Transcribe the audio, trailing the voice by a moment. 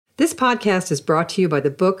This podcast is brought to you by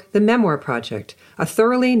the book The Memoir Project, a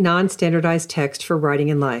thoroughly non-standardized text for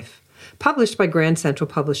writing and life, published by Grand Central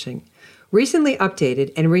Publishing. Recently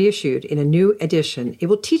updated and reissued in a new edition, it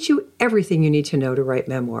will teach you everything you need to know to write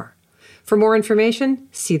memoir. For more information,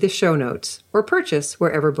 see the show notes or purchase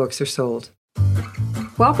wherever books are sold.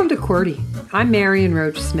 Welcome to QWERTY. I'm Marion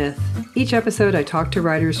Roach Smith. Each episode, I talk to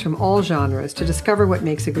writers from all genres to discover what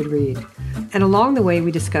makes a good read. And along the way,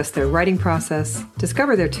 we discuss their writing process,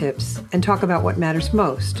 discover their tips, and talk about what matters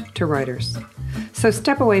most to writers. So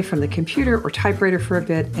step away from the computer or typewriter for a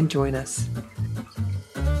bit and join us.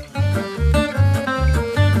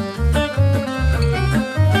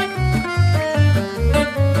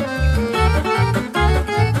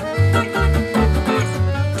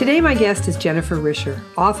 Today, my guest is Jennifer Risher,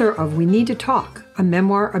 author of We Need to Talk, a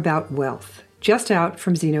memoir about wealth, just out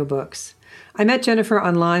from Zeno Books. I met Jennifer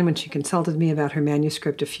online when she consulted me about her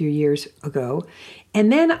manuscript a few years ago,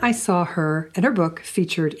 and then I saw her and her book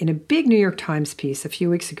featured in a big New York Times piece a few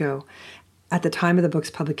weeks ago at the time of the book's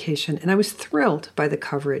publication, and I was thrilled by the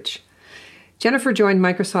coverage. Jennifer joined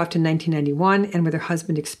Microsoft in 1991 and with her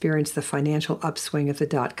husband experienced the financial upswing of the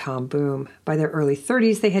dot-com boom. By their early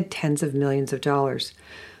 30s, they had tens of millions of dollars.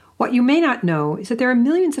 What you may not know is that there are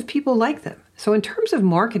millions of people like them. So in terms of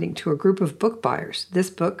marketing to a group of book buyers,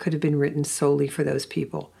 this book could have been written solely for those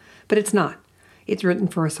people. But it's not. It's written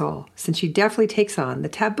for us all, since she definitely takes on the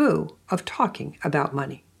taboo of talking about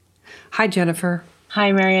money. Hi, Jennifer.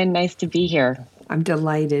 Hi, Marion. Nice to be here. I'm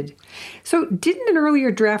delighted. So didn't an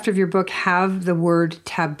earlier draft of your book have the word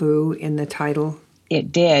taboo in the title?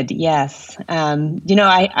 It did, yes.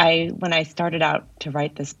 I when I started out to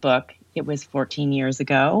write this book, it was 14 years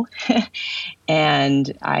ago,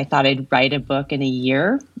 and I thought I'd write a book in a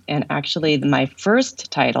year. And actually, my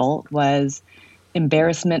first title was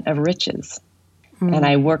Embarrassment of Riches. And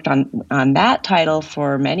I worked on that title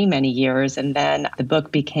for many, many years. And then the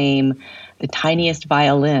book became The Tiniest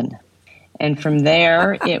Violin. And from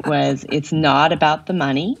there, it's not about the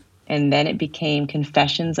money. And then it became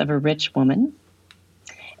Confessions of a Rich Woman.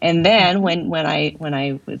 And then when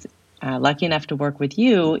I was lucky enough to work with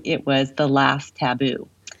you, it was The Last Taboo.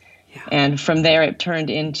 Yeah. And from there, it turned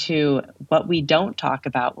into What We Don't Talk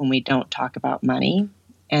About When We Don't Talk About Money.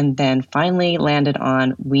 And then finally landed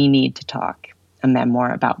on We Need to Talk, a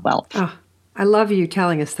memoir about wealth. Oh, I love you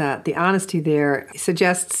telling us that. The honesty there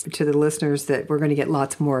suggests to the listeners that we're going to get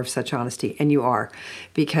lots more of such honesty. And you are,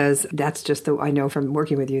 because that's just I know from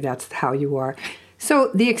working with you, that's how you are. So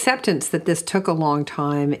the acceptance that this took a long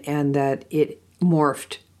time and that it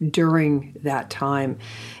morphed during that time.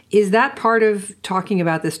 Is that part of talking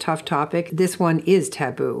about this tough topic? This one is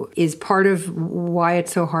taboo. Is part of why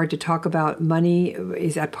it's so hard to talk about money?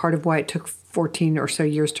 Is that part of why it took 14 or so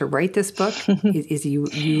years to write this book? is you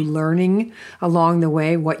learning along the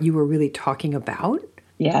way what you were really talking about?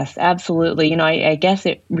 Yes, absolutely. I guess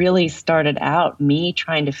it really started out me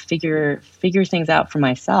trying to figure things out for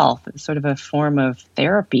myself. It was sort of a form of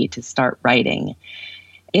therapy to start writing.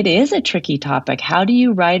 It is a tricky topic. How do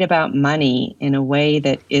you write about money in a way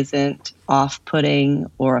that isn't off-putting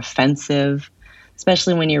or offensive,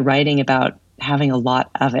 especially when you're writing about having a lot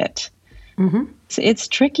of it? Mm-hmm. So it's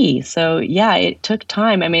tricky. So yeah, it took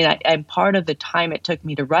time. I mean, I part of the time it took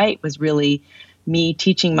me to write was really me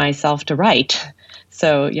teaching myself to write.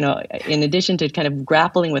 So, in addition to kind of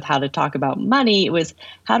grappling with how to talk about money, it was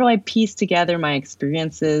how do I piece together my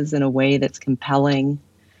experiences in a way that's compelling?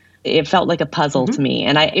 It felt like a puzzle to me,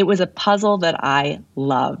 and it was a puzzle that I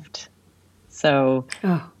loved. So,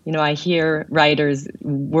 I hear writers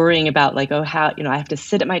worrying about how, I have to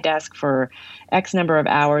sit at my desk for X number of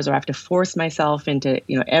hours, or I have to force myself into,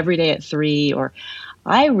 every day at 3, or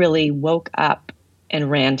I really woke up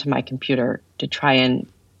and ran to my computer to try and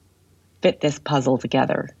fit this puzzle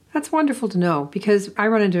together. That's wonderful to know, because I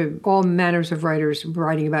run into all manners of writers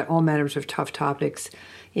writing about all manners of tough topics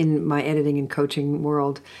in my editing and coaching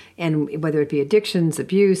world. And whether it be addictions,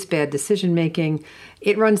 abuse, bad decision making,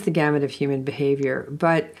 it runs the gamut of human behavior.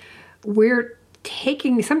 But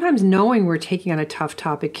sometimes knowing we're taking on a tough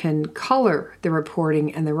topic can color the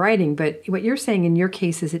reporting and the writing. But what you're saying in your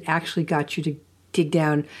case is it actually got you to dig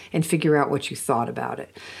down and figure out what you thought about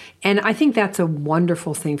it. And I think that's a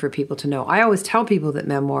wonderful thing for people to know. I always tell people that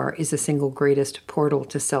memoir is the single greatest portal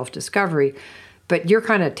to self-discovery, but you're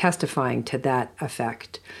kind of testifying to that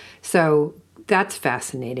effect. So that's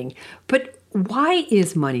fascinating. But why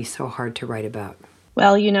is money so hard to write about?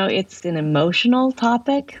 Well, it's an emotional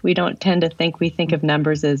topic. We don't tend to think of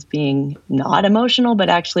numbers as being not emotional, but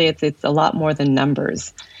actually it's a lot more than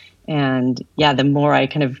numbers. And yeah, the more I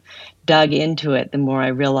kind of dug into it, the more I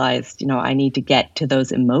realized, I need to get to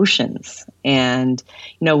those emotions. And,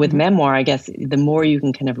 with memoir, I guess the more you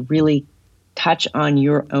can kind of really touch on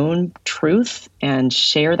your own truth and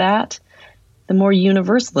share that, the more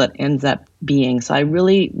universal it ends up being. So I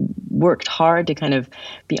really worked hard to kind of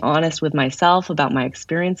be honest with myself about my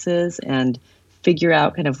experiences and figure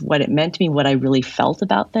out kind of what it meant to me, what I really felt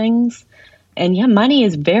about things. And yeah, money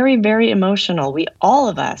is very, very emotional. All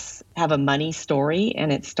of us have a money story,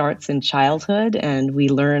 and it starts in childhood, and we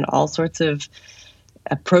learn all sorts of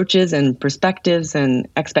approaches and perspectives and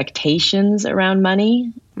expectations around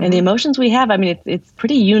money. And the emotions we have, it's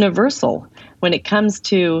pretty universal. When it comes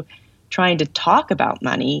to trying to talk about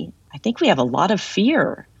money, I think we have a lot of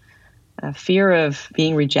fear, fear of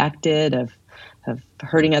being rejected, of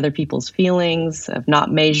hurting other people's feelings, of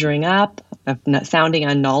not measuring up, of not sounding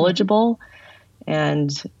unknowledgeable.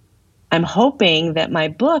 And I'm hoping that my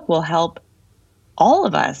book will help all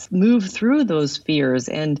of us move through those fears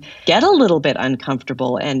and get a little bit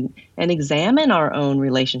uncomfortable and examine our own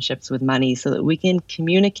relationships with money so that we can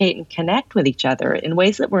communicate and connect with each other in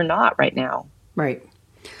ways that we're not right now. Right.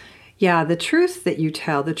 Yeah, the truths that you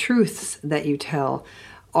tell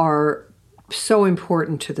are so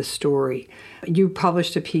important to the story. You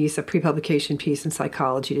published a pre-publication piece in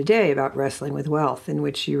Psychology Today about wrestling with wealth, in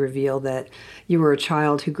which you reveal that you were a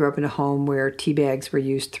child who grew up in a home where tea bags were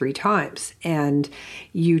used 3 times. And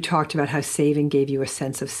you talked about how saving gave you a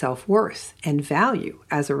sense of self-worth and value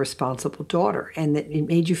as a responsible daughter, and that it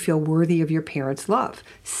made you feel worthy of your parents' love,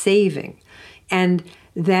 saving. And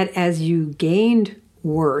that as you gained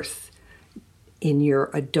worth in your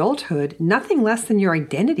adulthood, nothing less than your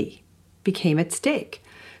identity became at stake.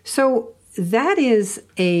 So that is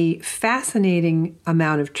a fascinating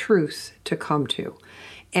amount of truth to come to.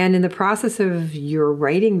 And in the process of your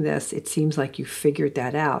writing this, it seems like you figured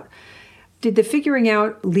that out. Did the figuring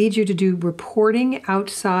out lead you to do reporting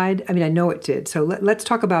outside? I know it did. So let's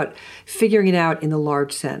talk about figuring it out in the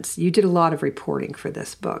large sense. You did a lot of reporting for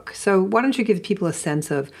this book. So why don't you give people a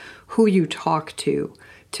sense of who you talk to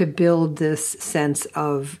build this sense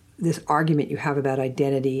of this argument you have about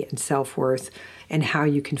identity and self-worth and how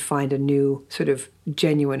you can find a new sort of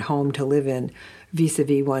genuine home to live in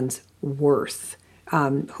vis-a-vis one's worth.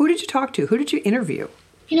 Who did you talk to? Who did you interview?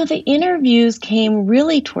 The interviews came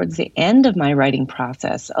really towards the end of my writing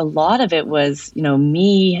process. A lot of it was,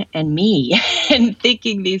 me and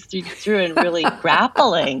thinking these things through and really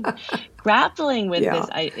grappling with this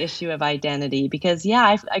issue of identity. Because,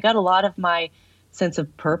 I got a lot of my sense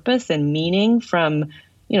of purpose and meaning from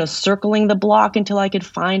circling the block until I could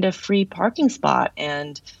find a free parking spot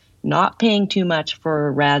and not paying too much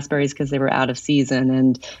for raspberries because they were out of season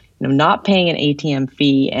and, not paying an ATM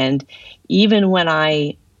fee. And even when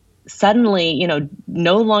I suddenly,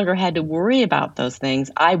 no longer had to worry about those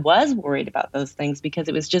things, I was worried about those things because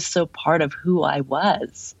it was just so part of who I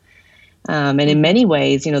was. And in many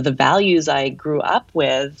ways, the values I grew up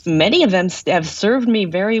with, many of them have served me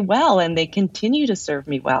very well, and they continue to serve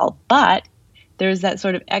me well. But there's that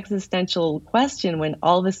sort of existential question when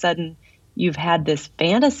all of a sudden you've had this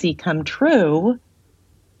fantasy come true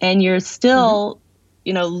and you're still,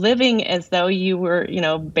 living as though you were,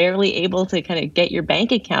 barely able to kind of get your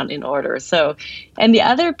bank account in order. So, and the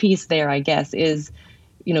other piece there, I guess, is,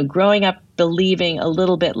 growing up believing a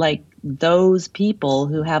little bit like those people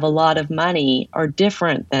who have a lot of money are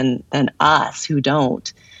different than us who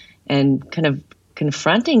don't, and kind of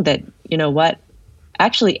confronting that, what,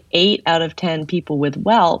 actually 8 out of 10 people with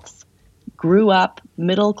wealth grew up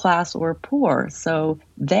middle class or poor. So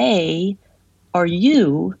they are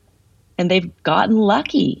you, and they've gotten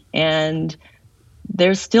lucky, and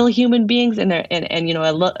they're still human beings. And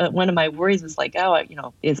one of my worries was like,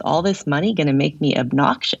 is all this money going to make me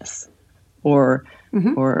obnoxious or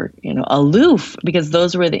aloof? Because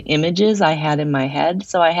those were the images I had in my head.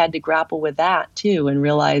 So I had to grapple with that too and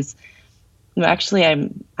realize, actually,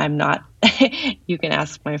 I'm not. You can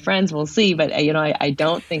ask my friends, we'll see. But I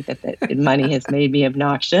don't think that money has made me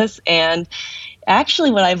obnoxious. And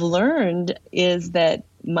actually, what I've learned is that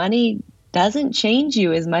money doesn't change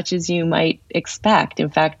you as much as you might expect. In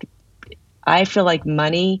fact, I feel like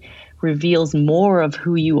money reveals more of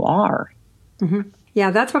who you are. Mm-hmm.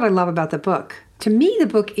 Yeah, that's what I love about the book. To me, the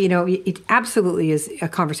book, it absolutely is a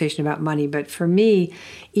conversation about money. But for me,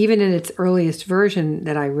 even in its earliest version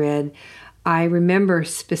that I read, I remember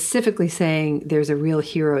specifically saying there's a real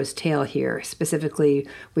hero's tale here, specifically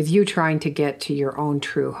with you trying to get to your own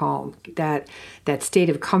true home, that state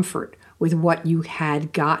of comfort with what you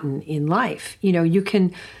had gotten in life. You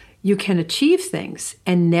can you can achieve things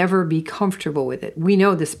and never be comfortable with it. We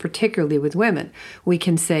know this particularly with women. We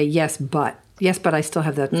can say, yes, but I still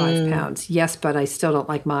have that 5 pounds. Yes, but I still don't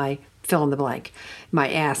like my fill in the blank,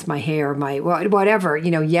 my ass, my hair, my whatever,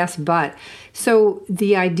 yes, but. So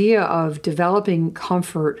the idea of developing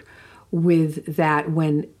comfort with that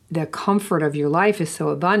when the comfort of your life is so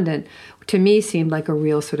abundant, to me seemed like a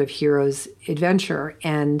real sort of hero's adventure.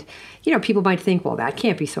 And, people might think, well, that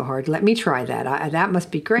can't be so hard. Let me try that. That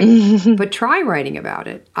must be great. But try writing about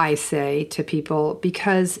it, I say to people,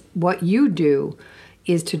 because what you do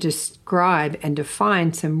is to describe and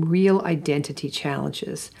define some real identity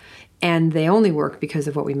challenges. And they only work because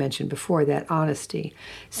of what we mentioned before, that honesty.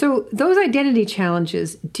 So those identity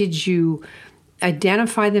challenges, did you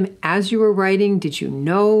identify them as you were writing? Did you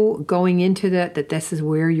know going into that this is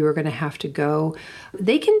where you were going to have to go?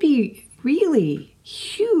 They can be really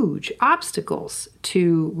huge obstacles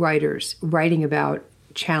to writers writing about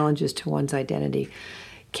challenges to one's identity.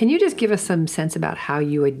 Can you just give us some sense about how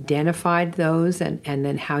you identified those and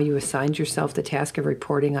then how you assigned yourself the task of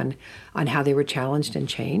reporting on how they were challenged and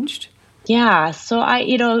changed? Yeah. So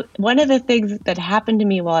one of the things that happened to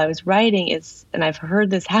me while I was writing is, and I've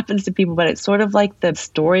heard this happens to people, but it's sort of like the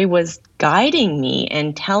story was guiding me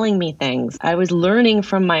and telling me things. I was learning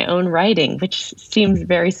from my own writing, which seems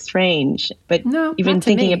very strange, but no, even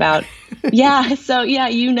thinking about,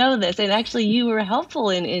 you know this, and actually you were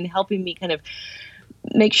helpful in helping me kind of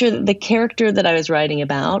make sure that the character that I was writing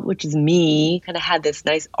about, which is me, kind of had this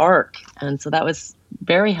nice arc. And so that was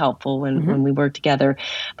very helpful when we worked together.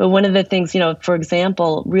 But one of the things, for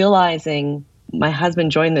example, realizing my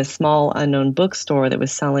husband joined this small unknown bookstore that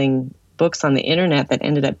was selling books on the internet that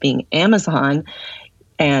ended up being Amazon,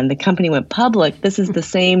 and the company went public. This is the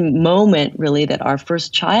same moment, really, that our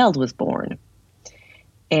first child was born.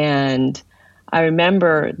 And I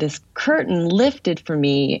remember this curtain lifted for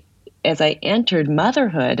me as I entered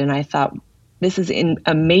motherhood, and I thought, this is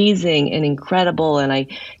amazing and incredible, and I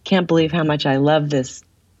can't believe how much I love this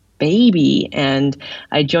baby. And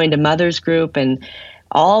I joined a mother's group, and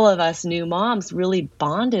all of us new moms really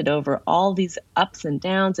bonded over all these ups and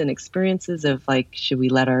downs and experiences of, like, should we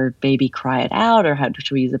let our baby cry it out, or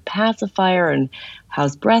should we use a pacifier, and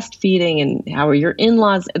how's breastfeeding, and how are your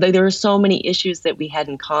in-laws? There were so many issues that we had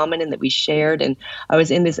in common and that we shared, and I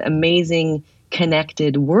was in this amazing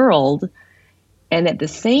connected world. And at the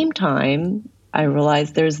same time, I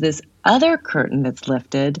realized there's this other curtain that's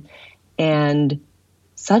lifted, and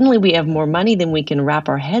suddenly we have more money than we can wrap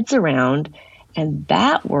our heads around. And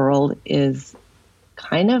that world is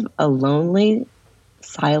kind of a lonely,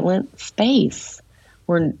 silent space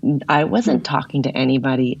where I wasn't talking to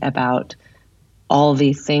anybody about all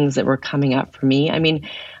these things that were coming up for me. I mean,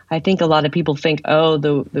 I think a lot of people think,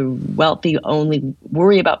 the wealthy only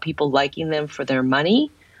worry about people liking them for their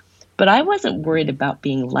money. But I wasn't worried about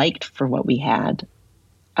being liked for what we had.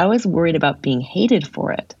 I was worried about being hated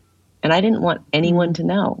for it. And I didn't want anyone to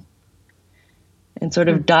know. And sort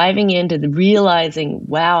of diving into realizing,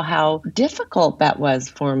 wow, how difficult that was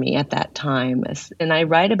for me at that time. And I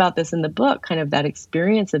write about this in the book, kind of that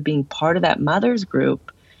experience of being part of that mother's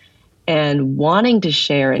group and wanting to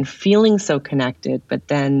share and feeling so connected, but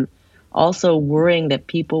then also worrying that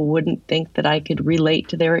people wouldn't think that I could relate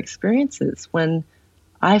to their experiences when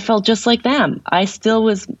I felt just like them. I still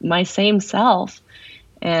was my same self.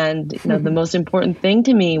 And the most important thing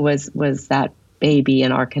to me was that baby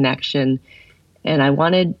and our connection. And I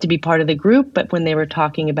wanted to be part of the group, but when they were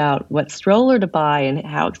talking about what stroller to buy and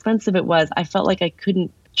how expensive it was, I felt like I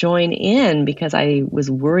couldn't join in because I was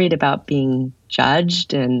worried about being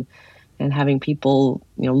judged and having people,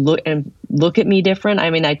 look at me different.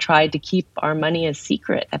 I mean, I tried to keep our money a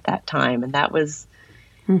secret at that time, and that was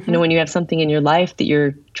when you have something in your life that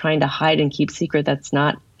you're trying to hide and keep secret, that's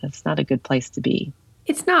not a good place to be.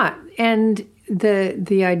 It's not. And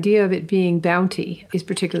the idea of it being bounty is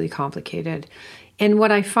particularly complicated. And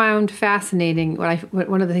what I found fascinating,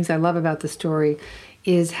 one of the things I love about the story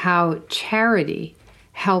is how charity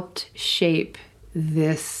helped shape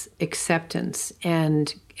this acceptance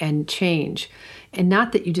and change. And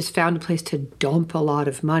not that you just found a place to dump a lot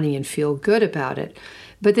of money and feel good about it,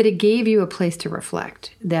 but that it gave you a place to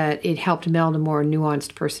reflect, that it helped meld a more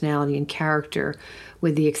nuanced personality and character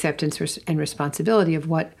with the acceptance and responsibility of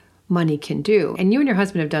what money can do. And you and your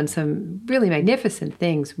husband have done some really magnificent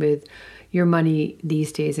things with your money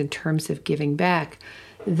these days in terms of giving back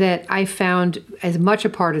that I found as much a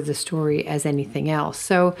part of the story as anything else.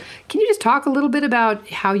 So can you just talk a little bit about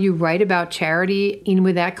how you write about charity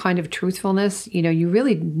with that kind of truthfulness? You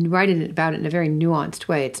really write about it in a very nuanced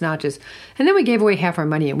way. It's not just, and then we gave away half our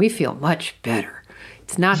money and we feel much better.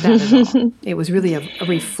 It's not that at all. It was really a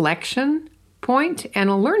reflection point and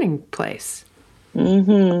a learning place.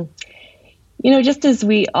 Mm-hmm. Just as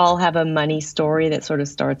we all have a money story that sort of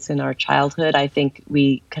starts in our childhood, I think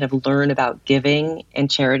we kind of learn about giving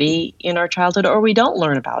and charity in our childhood, or we don't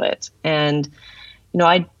learn about it. And,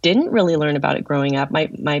 I didn't really learn about it growing up.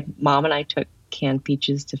 My mom and I took canned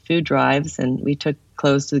peaches to food drives, and we took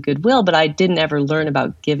clothes to the Goodwill, but I didn't ever learn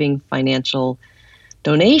about giving financial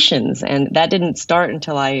donations. And that didn't start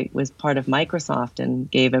until I was part of Microsoft and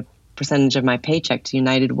gave a percentage of my paycheck to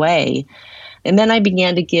United Way. And then I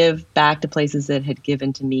began to give back to places that had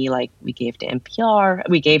given to me, like we gave to NPR,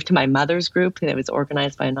 we gave to my mother's group that was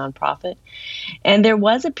organized by a nonprofit. And there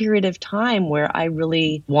was a period of time where I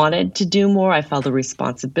really wanted to do more. I felt a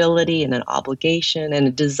responsibility and an obligation and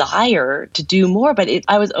a desire to do more, but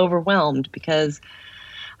I was overwhelmed because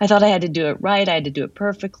I thought I had to do it right. I had to do it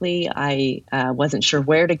perfectly. I wasn't sure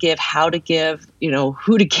where to give, how to give,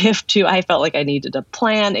 who to give to. I felt like I needed a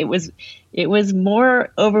plan. It was more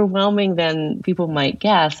overwhelming than people might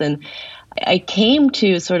guess. And I came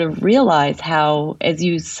to sort of realize how, as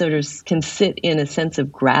you sort of can sit in a sense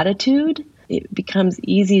of gratitude, it becomes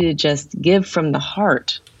easy to just give from the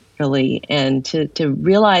heart, really, and to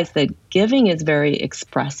realize that giving is very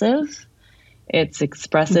expressive. It's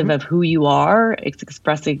expressive of who you are. It's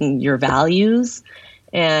expressing your values.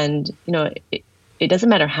 And, it doesn't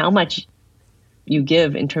matter how much you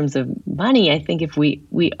give in terms of money. I think if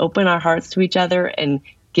we open our hearts to each other and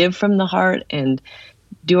give from the heart and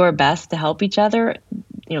do our best to help each other,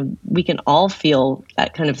 we can all feel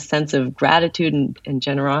that kind of sense of gratitude and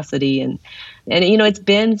generosity. And it's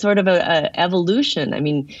been sort of a evolution. I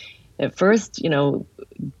mean, at first,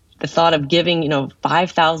 the thought of giving,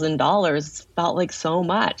 $5,000 felt like so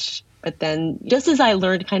much. But then just as I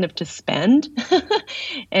learned kind of to spend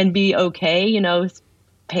and be okay,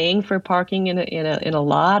 paying for parking in a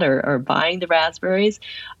lot or buying the raspberries,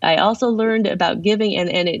 I also learned about giving.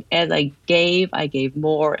 And as I gave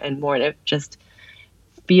more and more. And it just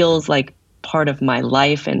feels like part of my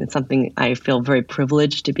life. And it's something I feel very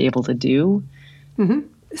privileged to be able to do. Mm-hmm.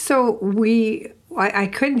 So I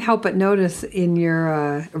couldn't help but notice in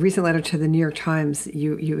your recent letter to the New York Times,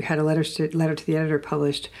 you had a letter to the editor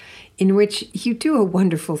published in which you do a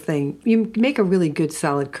wonderful thing. You make a really good,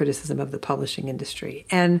 solid criticism of the publishing industry.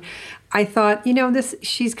 And I thought,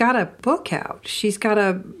 she's got a book out. She's got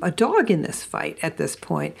a dog in this fight at this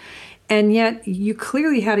point. And yet you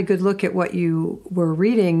clearly had a good look at what you were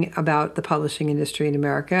reading about the publishing industry in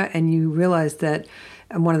America, and you realized that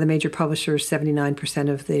one of the major publishers, 79%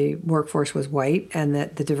 of the workforce was white, and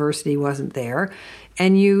that the diversity wasn't there.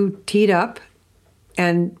 And you teed up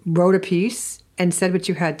and wrote a piece and said what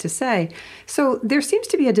you had to say. So there seems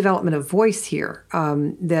to be a development of voice here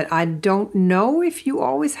that I don't know if you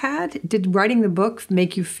always had. Did writing the book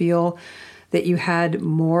make you feel that you had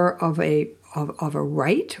more of a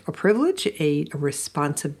right, a privilege, a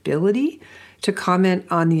responsibility to comment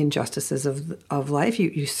on the injustices of life?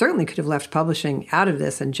 You certainly could have left publishing out of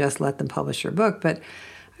this and just let them publish your book, but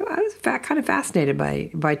I was kind of fascinated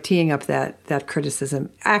by teeing up that criticism,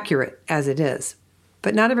 accurate as it is.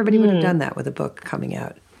 But not everybody would have done that with a book coming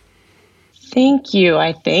out. Thank you,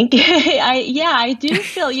 I think. I do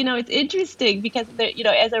feel, it's interesting because,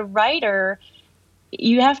 as a writer,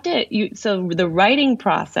 you have to, so the writing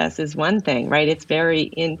process is one thing, right? It's very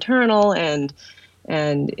internal and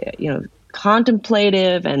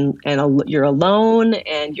contemplative and you're alone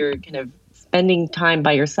and you're kind of spending time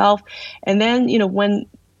by yourself. And then, when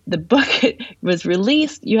the book was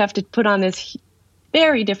released, you have to put on this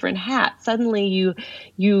very different hat. Suddenly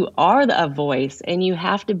you are a voice and you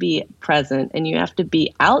have to be present and you have to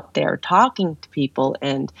be out there talking to people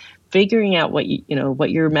and figuring out what what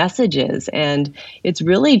your message is. And it's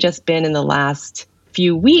really just been in the last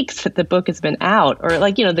few weeks that the book has been out, or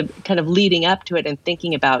the kind of leading up to it and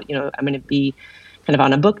thinking about, I'm going to be kind of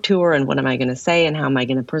on a book tour and what am I going to say and how am I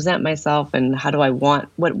going to present myself and how do I want,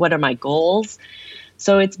 what are my goals?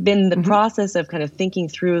 So it's been the process of kind of thinking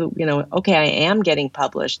through, okay, I am getting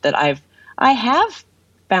published, that I have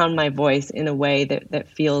found my voice in a way that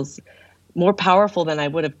feels more powerful than I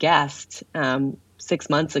would have guessed 6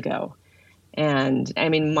 months ago. And I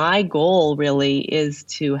mean, my goal really is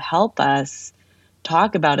to help us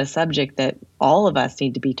talk about a subject that all of us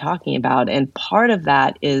need to be talking about. And part of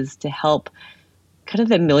that is to help kind of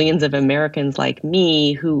the millions of Americans like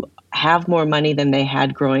me who have more money than they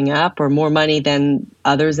had growing up, or more money than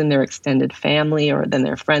others in their extended family or than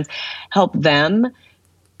their friends, help them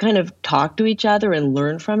kind of talk to each other and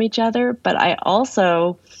learn from each other. But I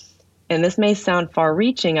also, and this may sound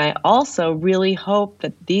far-reaching, I also really hope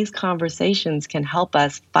that these conversations can help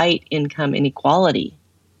us fight income inequality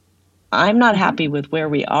I'm not happy with where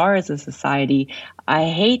we are as a society. I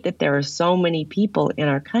hate that there are so many people in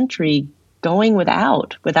our country going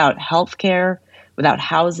without health care, without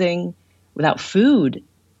housing, without food.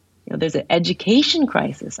 There's an education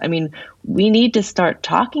crisis. I mean, we need to start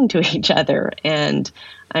talking to each other, and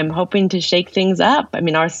I'm hoping to shake things up. I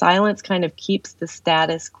mean, our silence kind of keeps the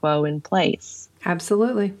status quo in place.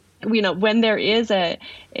 Absolutely. When there is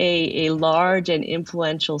a large and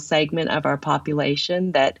influential segment of our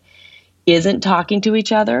population that isn't talking to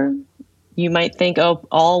each other, you might think, oh,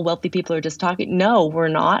 all wealthy people are just talking. No, we're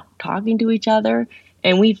not talking to each other.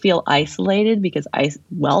 And we feel isolated because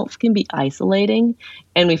wealth can be isolating,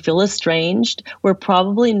 and we feel estranged. We're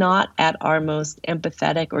probably not at our most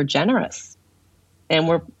empathetic or generous.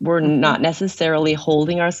 And we're not necessarily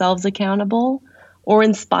holding ourselves accountable or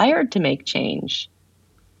inspired to make change.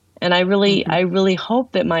 And I really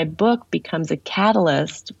hope that my book becomes a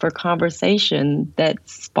catalyst for conversation that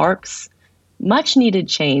sparks much needed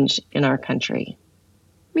change in our country.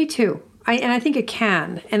 Me too. I think it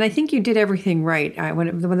can. And I think you did everything right.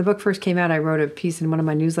 When the book first came out, I wrote a piece in one of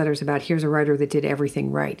my newsletters about here's a writer that did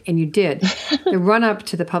everything right. And you did. The run up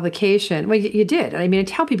to the publication, well, you did. I mean, I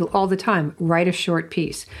tell people all the time, write a short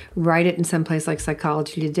piece. Write it in some place like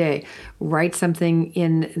Psychology Today. Write something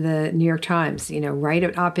in the New York Times. Write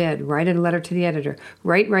an op-ed. Write a letter to the editor.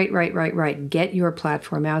 Write. Get your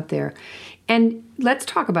platform out there. And let's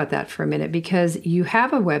talk about that for a minute, because you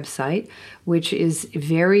have a website which is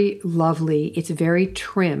very lovely. It's very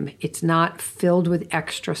trim. It's not filled with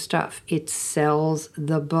extra stuff. It sells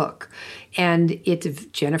the book. And it's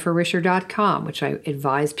jenniferrisher.com, which I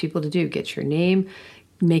advise people to do. Get your name,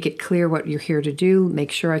 make it clear what you're here to do,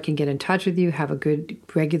 make sure I can get in touch with you, have a good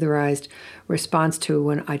regularized response to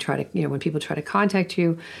when when people try to contact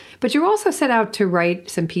you. But you're also set out to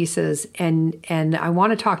write some pieces, and I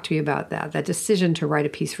want to talk to you about that decision to write a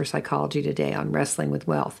piece for Psychology Today on wrestling with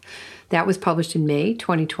wealth. That was published in May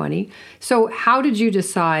 2020. So how did you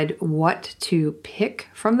decide what to pick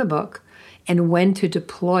from the book and when to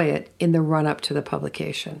deploy it in the run-up to the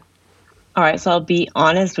publication? All right, so I'll be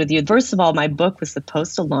honest with you. First of all, my book was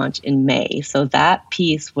supposed to launch in May, so that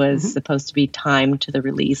piece was supposed to be timed to the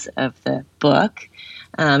release of the book,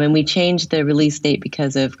 and we changed the release date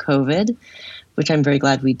because of COVID, which I'm very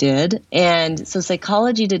glad we did. And so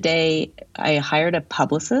Psychology Today, I hired a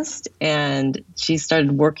publicist, and she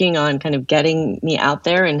started working on kind of getting me out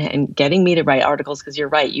there and getting me to write articles, because you're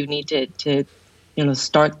right, you need to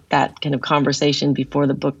start that kind of conversation before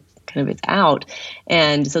the book kind of it's out.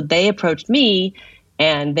 And so they approached me,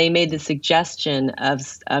 and they made the suggestion of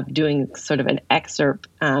doing sort of an excerpt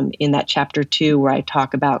in that chapter 2 where I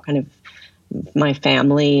talk about kind of my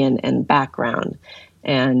family and background.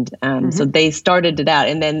 And so they started it out,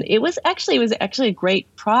 and then it was actually a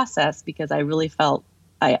great process, because I really felt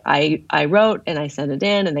I wrote and I sent it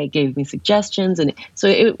in, and they gave me suggestions, and so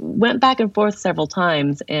it went back and forth several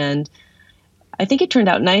times, and I think it turned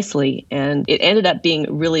out nicely, and it ended up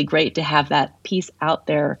being really great to have that piece out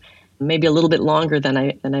there, maybe a little bit longer than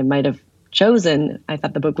I might have chosen. I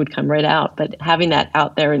thought the book would come right out, but having that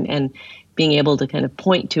out there and being able to kind of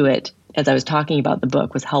point to it as I was talking about the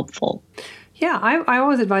book was helpful. Yeah, I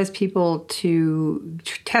always advise people to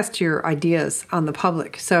test your ideas on the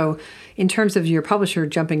public. So in terms of your publisher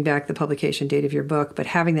jumping back the publication date of your book, but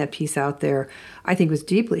having that piece out there, I think was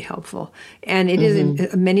deeply helpful. And it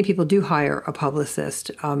is, many people do hire a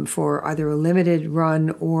publicist for either a limited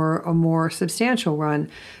run or a more substantial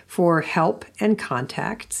run for help and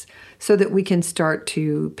contacts, so that we can start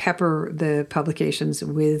to pepper the publications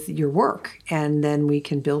with your work, and then we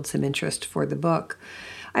can build some interest for the book.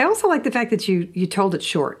 I also like the fact that you told it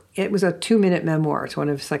short. It was a 2-minute memoir. It's one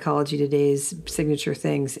of Psychology Today's signature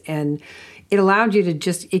things. And it allowed you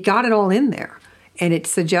to it got it all in there. And it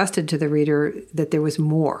suggested to the reader that there was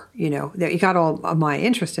more, that you got all of my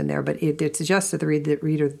interest in there, but it suggests to the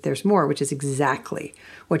reader that there's more, which is exactly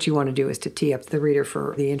what you want to do, is to tee up the reader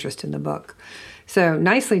for the interest in the book. So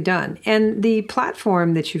nicely done. And the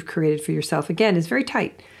platform that you've created for yourself, again, is very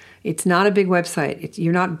tight. It's not a big website.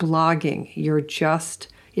 You're not blogging.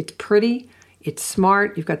 It's pretty, it's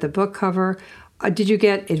smart, you've got the book cover. Did you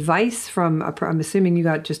get advice from, I'm assuming you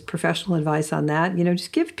got just professional advice on that?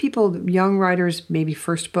 Just give people, young writers, maybe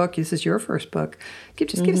first book, this is your first book,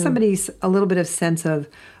 give somebody a little bit of sense of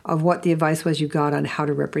what the advice was you got on how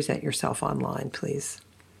to represent yourself online, please.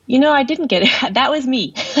 I didn't get it. That was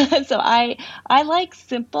me. So I like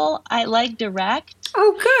simple. I like direct.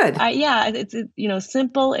 Oh, good. It's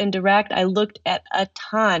simple and direct. I looked at a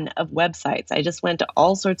ton of websites. I just went to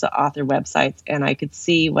all sorts of author websites, and I could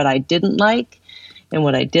see what I didn't like and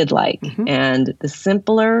what I did like. Mm-hmm. And the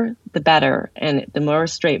simpler, the better, and the more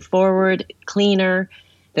straightforward, cleaner.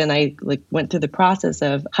 Then I went through the process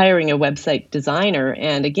of hiring a website designer.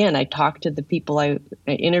 And again, I talked to the people, I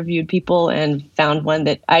interviewed people and found one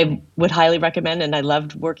that I would highly recommend. And I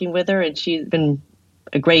loved working with her. And she's been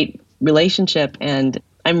a great relationship. And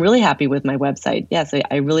I'm really happy with my website. Yes,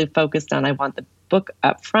 I really focused on, I want the book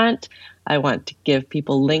up front. I want to give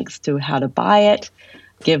people links to how to buy it,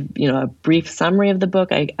 give a brief summary of the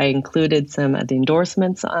book. I included some of the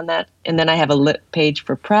endorsements on that. And then I have a page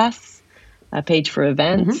for press, a page for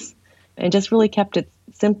events, and just really kept it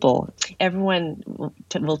simple. Everyone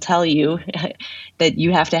will tell you that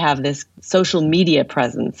you have to have this social media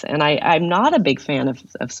presence. And I'm not a big fan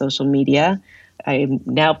of social media. I'm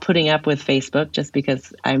now putting up with Facebook just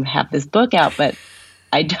because I have this book out, but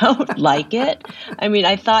I don't like it. I mean,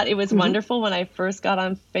 I thought it was wonderful when I first got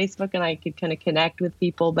on Facebook and I could kind of connect with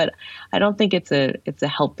people, but I don't think it's a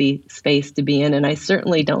healthy space to be in. And I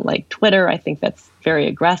certainly don't like Twitter. I think that's very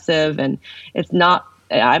aggressive, and it's not.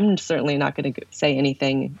 I'm certainly not going to say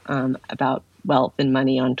anything about wealth and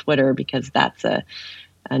money on Twitter because that's a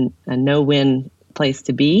no-win place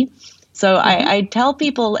to be. So I tell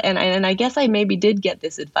people, and I guess I maybe did get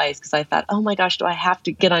this advice because I thought, oh my gosh, do I have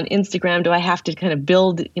to get on Instagram? Do I have to kind of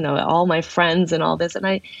build, all my friends and all this?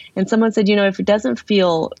 And someone said, if it doesn't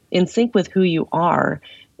feel in sync with who you are,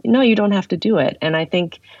 no, you don't have to do it. And I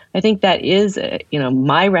think that is,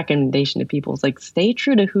 my recommendation to people is stay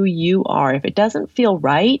true to who you are. If it doesn't feel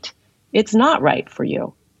right, it's not right for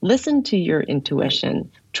you. Listen to your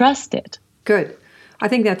intuition. Trust it. Good. I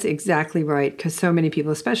think that's exactly right, because so many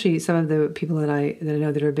people, especially some of the people that I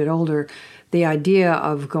know that are a bit older, the idea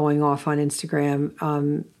of going off on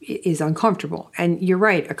Instagram is uncomfortable. And you're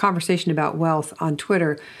right, a conversation about wealth on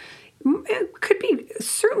Twitter could be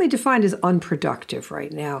certainly defined as unproductive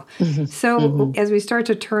right now. So as we start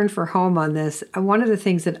to turn for home on this, one of the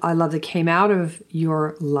things that I love that came out of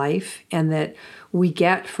your life and that we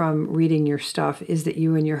get from reading your stuff is that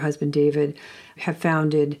you and your husband, David, have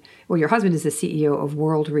founded, your husband is the CEO of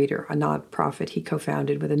World Reader, a nonprofit he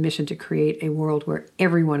co-founded with a mission to create a world where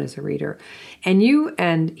everyone is a reader. And you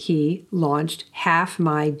and he launched Half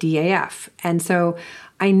My DAF. And so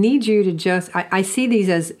I need you to I see these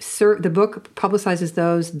as, the book publicizes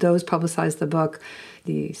those publicize the book.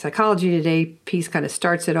 The Psychology Today piece kind of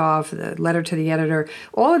starts it off, the letter to the editor.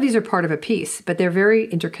 All of these are part of a piece, but they're very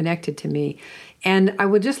interconnected to me. And I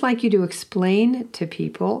would just like you to explain to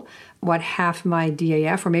people what Half My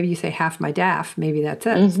DAF, or maybe you say Half My DAF, maybe that's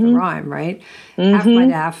it, it's the rhyme, right? Half My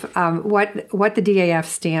DAF, what the DAF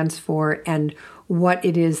stands for and what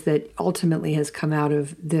it is that ultimately has come out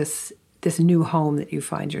of this new home that you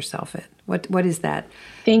find yourself in. What is that?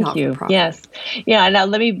 Thank you. Yes. Yeah. Now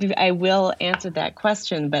I will answer that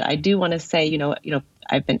question, but I do want to say,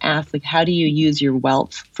 I've been asked, how do you use your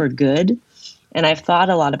wealth for good? And I've thought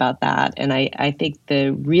a lot about that. And I think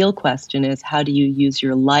the real question is, how do you use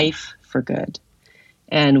your life for good?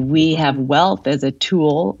 And we have wealth as a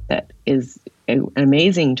tool that is an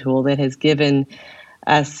amazing tool that has given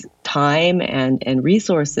us time and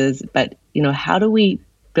resources. But, how do we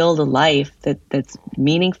build a life that's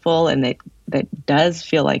meaningful and that does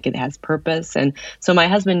feel like it has purpose? And so my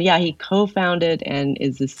husband, he co-founded and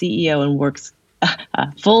is the CEO and works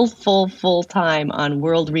full time on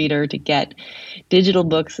World Reader to get digital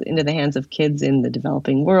books into the hands of kids in the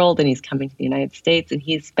developing world. And he's coming to the United States, and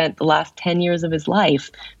he's spent the last 10 years of his life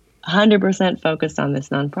 100% focused on this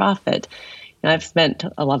nonprofit. And I've spent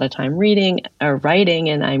a lot of time reading or writing,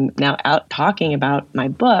 and I'm now out talking about my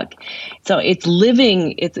book. So it's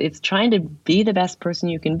living, it's trying to be the best person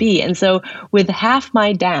you can be. And so with Half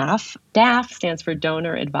My DAF, DAF stands for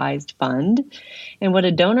Donor Advised Fund. And what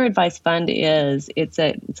a donor advised fund is, it's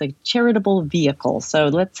a charitable vehicle. So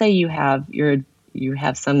let's say you have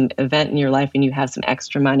some event in your life and you have some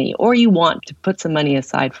extra money, or you want to put some money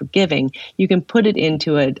aside for giving, you can put it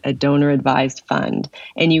into a donor advised fund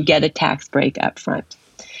and you get a tax break up front.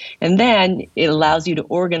 And then it allows you to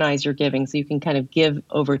organize your giving so you can kind of give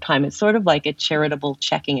over time. It's sort of like a charitable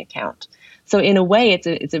checking account. So in a way,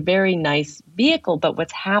 it's a very nice vehicle. But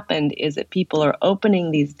what's happened is that people are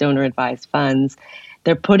opening these donor advised funds.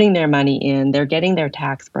 They're putting their money in, they're getting their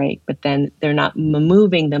tax break, but then they're not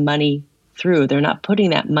moving the money through. They're not putting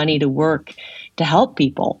that money to work to help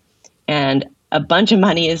people. And a bunch of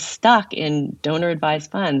money is stuck in donor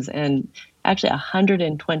advised funds. And actually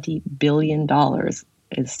 $120 billion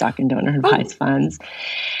is stuck in donor advised funds.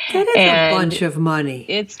 That is a bunch of money.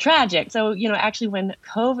 It's tragic. So, actually when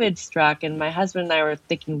COVID struck and my husband and I were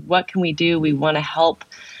thinking, what can we do? We want to help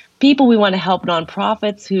people. We want to help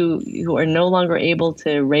nonprofits who are no longer able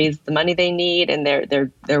to raise the money they need, and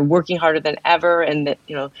they're working harder than ever. And that,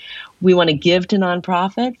 we want to give to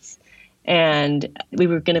nonprofits, and we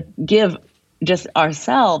were going to give just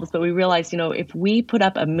ourselves, but we realized, if we put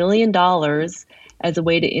up $1 million as a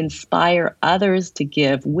way to inspire others to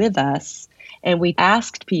give with us, and we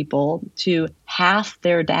asked people to half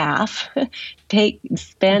their DAF,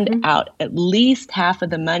 spend out at least half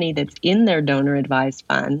of the money that's in their donor advised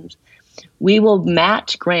funds. We will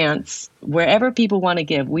match grants wherever people want to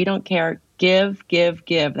give. We don't care. Give, give,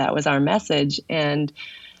 give. That was our message. And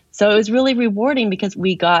so it was really rewarding because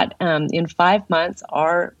we got, in 5 months,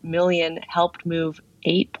 our million helped move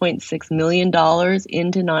 $8.6 million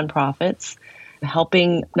into nonprofits,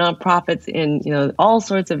 helping nonprofits in, all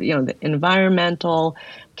sorts of, the environmental,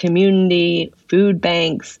 community, food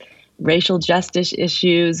banks, racial justice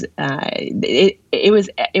issues. It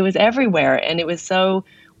was everywhere. And it was so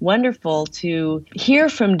wonderful to hear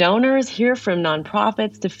from donors, hear from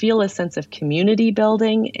nonprofits, to feel a sense of community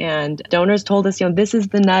building. And donors told us, this is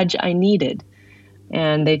the nudge I needed.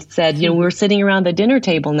 And they said, we're sitting around the dinner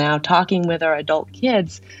table now talking with our adult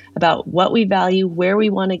kids about what we value, where we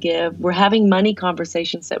want to give. We're having money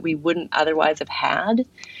conversations that we wouldn't otherwise have had.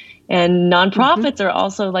 And nonprofits are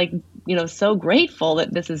also so grateful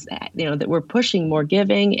that this is, that we're pushing more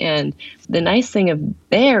giving. And the nice thing is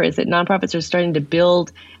that nonprofits are starting to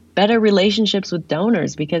build better relationships with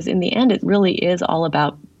donors, because in the end, it really is all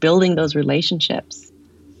about building those relationships.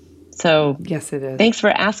 So yes, it is. Thanks for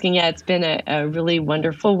asking. Yeah, it's been a really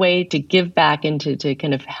wonderful way to give back and to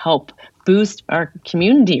kind of help boost our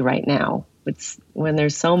community right now. It's when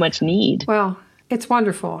there's so much need. Well, it's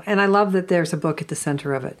wonderful. And I love that there's a book at the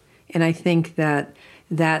center of it. And I think that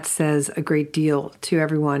says a great deal to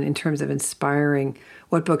everyone in terms of inspiring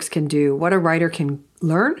what books can do, what a writer can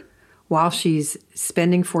learn while she's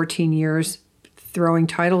spending 14 years throwing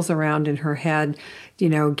titles around in her head,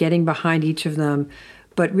 getting behind each of them,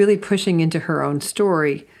 but really pushing into her own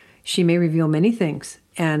story. She may reveal many things,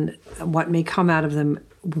 and what may come out of them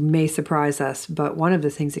may surprise us. But one of the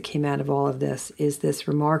things that came out of all of this is this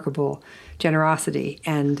remarkable generosity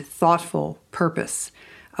and thoughtful purpose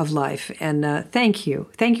of life. And thank you.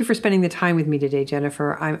 Thank you for spending the time with me today,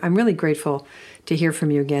 Jennifer. I'm really grateful to hear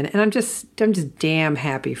from you again. And I'm just damn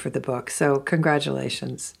happy for the book. So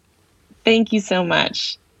congratulations. Thank you so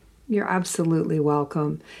much. You're absolutely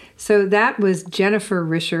welcome. So that was Jennifer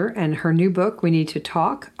Risher, and her new book, We Need to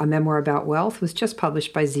Talk, A Memoir About Wealth, was just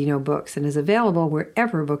published by Zeno Books and is available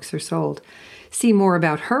wherever books are sold. See more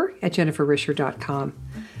about her at jenniferrisher.com.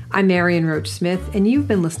 I'm Marion Roach Smith, and you've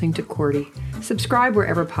been listening to Cordy. Subscribe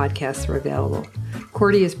wherever podcasts are available.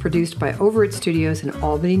 Cordy is produced by Overit Studios in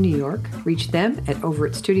Albany, New York. Reach them at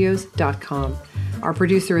overitstudios.com. Our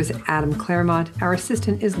producer is Adam Claremont. Our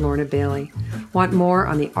assistant is Lorna Bailey. Want more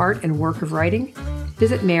on the art and work of writing?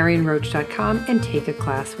 Visit marionroach.com and take a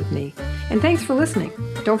class with me. And thanks for listening.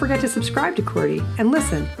 Don't forget to subscribe to Cordy and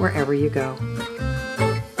listen wherever you go.